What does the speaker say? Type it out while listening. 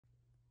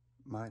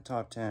My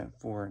top 10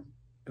 for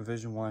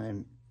Division One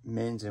in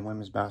men's and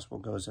women's basketball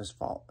goes as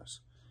follows.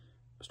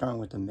 Starting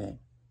with the men.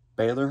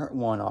 Baylor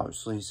 1,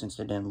 obviously, since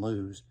they didn't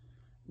lose.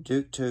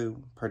 Duke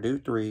 2, Purdue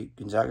 3,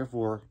 Gonzaga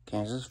 4,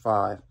 Kansas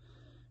 5,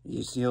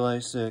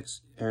 UCLA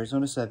 6,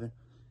 Arizona 7,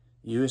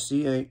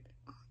 USC 8,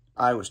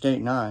 Iowa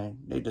State 9.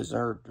 They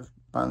deserve to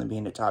finally be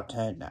in the top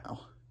 10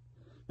 now.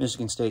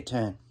 Michigan State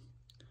 10.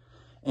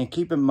 And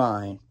keep in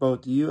mind,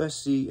 both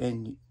USC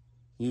and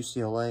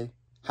UCLA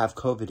have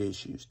COVID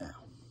issues now.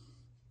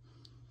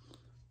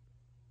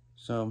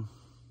 So,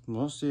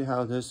 we'll see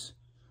how this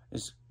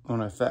is going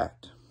to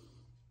affect.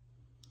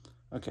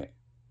 Okay,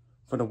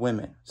 for the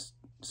women,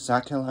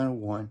 South Carolina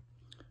 1,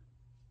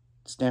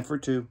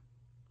 Stanford 2,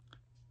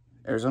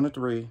 Arizona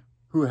 3,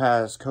 who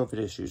has COVID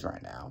issues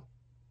right now,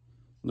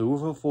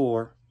 Louisville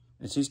 4,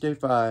 NC State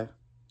 5,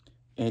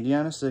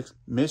 Indiana 6,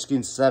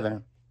 Michigan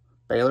 7,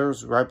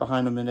 Baylor's right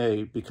behind them in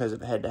 8 because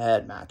of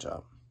head-to-head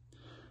matchup,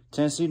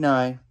 Tennessee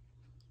 9,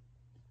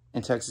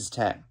 and Texas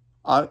 10.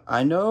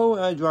 I know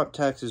I dropped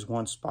Texas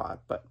one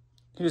spot, but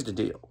here's the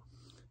deal.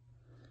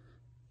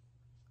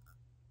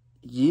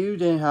 You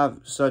didn't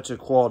have such a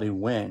quality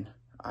win.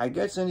 I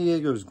guess San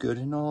Diego's good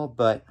and all,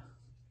 but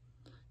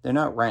they're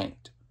not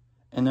ranked.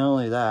 And not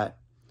only that,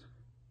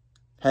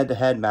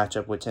 head-to-head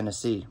matchup with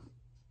Tennessee.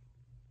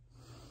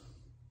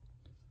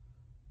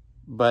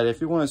 But if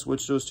you want to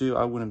switch those two,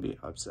 I wouldn't be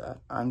upset.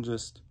 I'm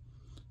just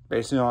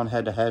basing it on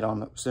head-to-head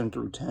on the 7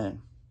 through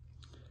 10.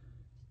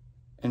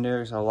 And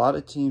there's a lot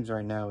of teams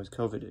right now with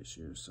COVID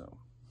issues, so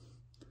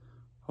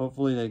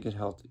hopefully they get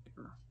healthier.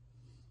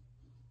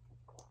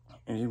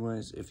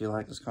 Anyways, if you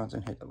like this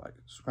content, hit the like,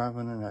 subscribe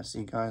button, and I'll see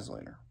you guys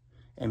later.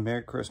 And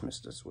Merry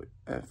Christmas this week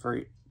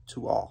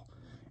to all.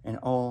 And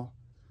all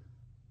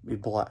be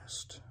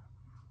blessed.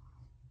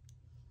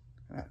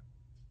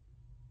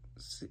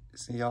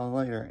 See y'all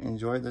later.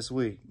 Enjoy this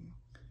week.